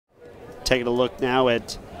taking a look now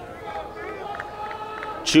at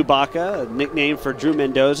Chewbacca, a nickname for Drew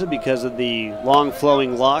Mendoza because of the long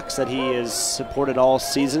flowing locks that he has supported all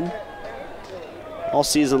season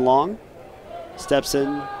long. Steps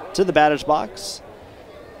in to the batter's box.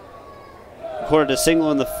 Recorded a single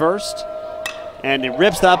in the first. And it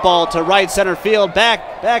rips that ball to right center field.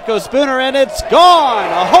 Back goes Spooner, and it's gone!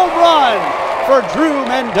 A home run for Drew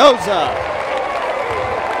Mendoza.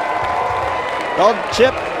 Well,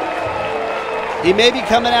 Chip, he may be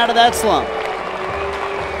coming out of that slump.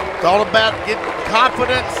 It's all about getting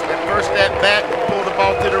confidence. That first at bat, pulled the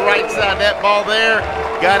ball to the right side. That ball there,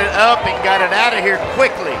 got it up and got it out of here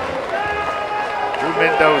quickly. Drew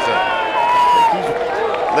Mendoza. He's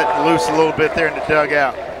letting loose a little bit there in the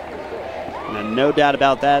dugout. No doubt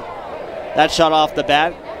about that. That shot off the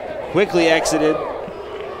bat quickly exited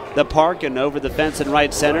the park and over the fence in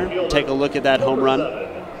right center. Take a look at that home run.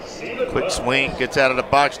 Quick swing, gets out of the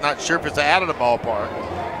box. Not sure if it's out of the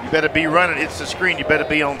ballpark. You better be running, hits the screen. You better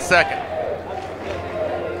be on second.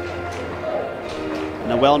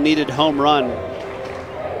 And a well-needed home run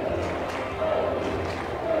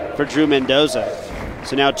for Drew Mendoza.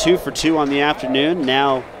 So now 2 for 2 on the afternoon.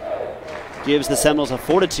 Now gives the Seminoles a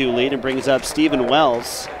 4-2 lead and brings up Stephen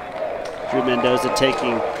Wells. Drew Mendoza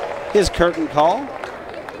taking his curtain call.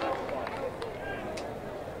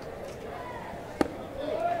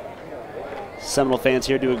 Seminole fans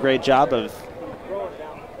here do a great job of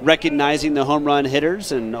recognizing the home run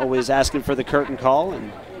hitters and always asking for the curtain call.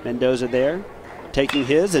 And Mendoza there taking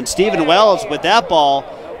his. And Stephen Wells with that ball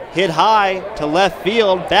hit high to left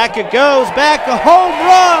field. Back it goes. Back a home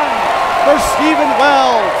run for Stephen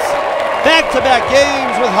Wells. Back-to-back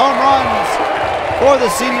games with home runs for the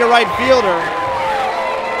senior right fielder.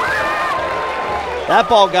 That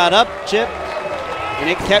ball got up, Chip, and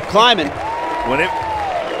it kept climbing. When it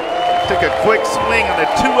took a quick swing on a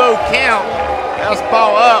 2-0 count, bounced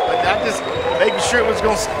ball up, and I'm just making sure it was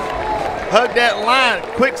going to hug that line.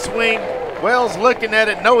 Quick swing. Wells looking at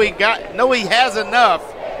it. Know he has enough.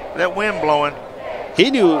 That wind blowing.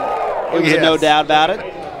 He knew it was no doubt about it.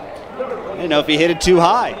 I didn't know if he hit it too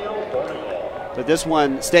high. But this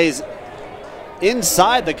one stays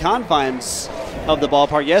inside the confines of the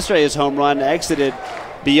ballpark. Yesterday, his home run exited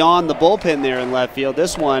beyond the bullpen there in left field.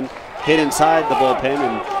 This one hit inside the bullpen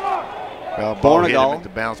and ball hit him to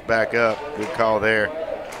bounce back up. Good call there.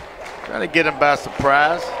 Trying to get him by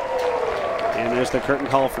surprise. And there's the curtain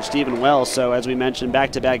call for Stephen Wells. So as we mentioned,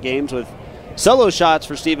 back-to-back games with solo shots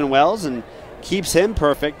for Stephen Wells and keeps him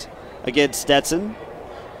perfect against Stetson.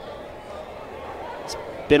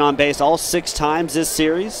 Been on base all 6 times this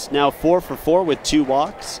series. Now 4 for 4 with 2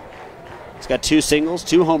 walks. He's got 2 singles,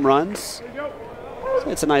 2 home runs. So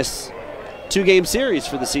it's a nice 2-game series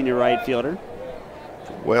for the senior right fielder.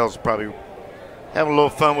 Wells probably having a little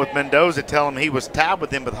fun with Mendoza, telling him he was tied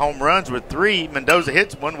with him with home runs with 3. Mendoza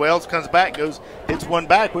hits one. Wells comes back, hits one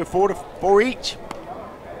back with 4 each.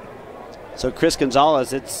 So Chris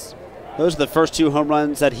Gonzalez, those are the first 2 home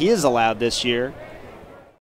runs that he has allowed this year.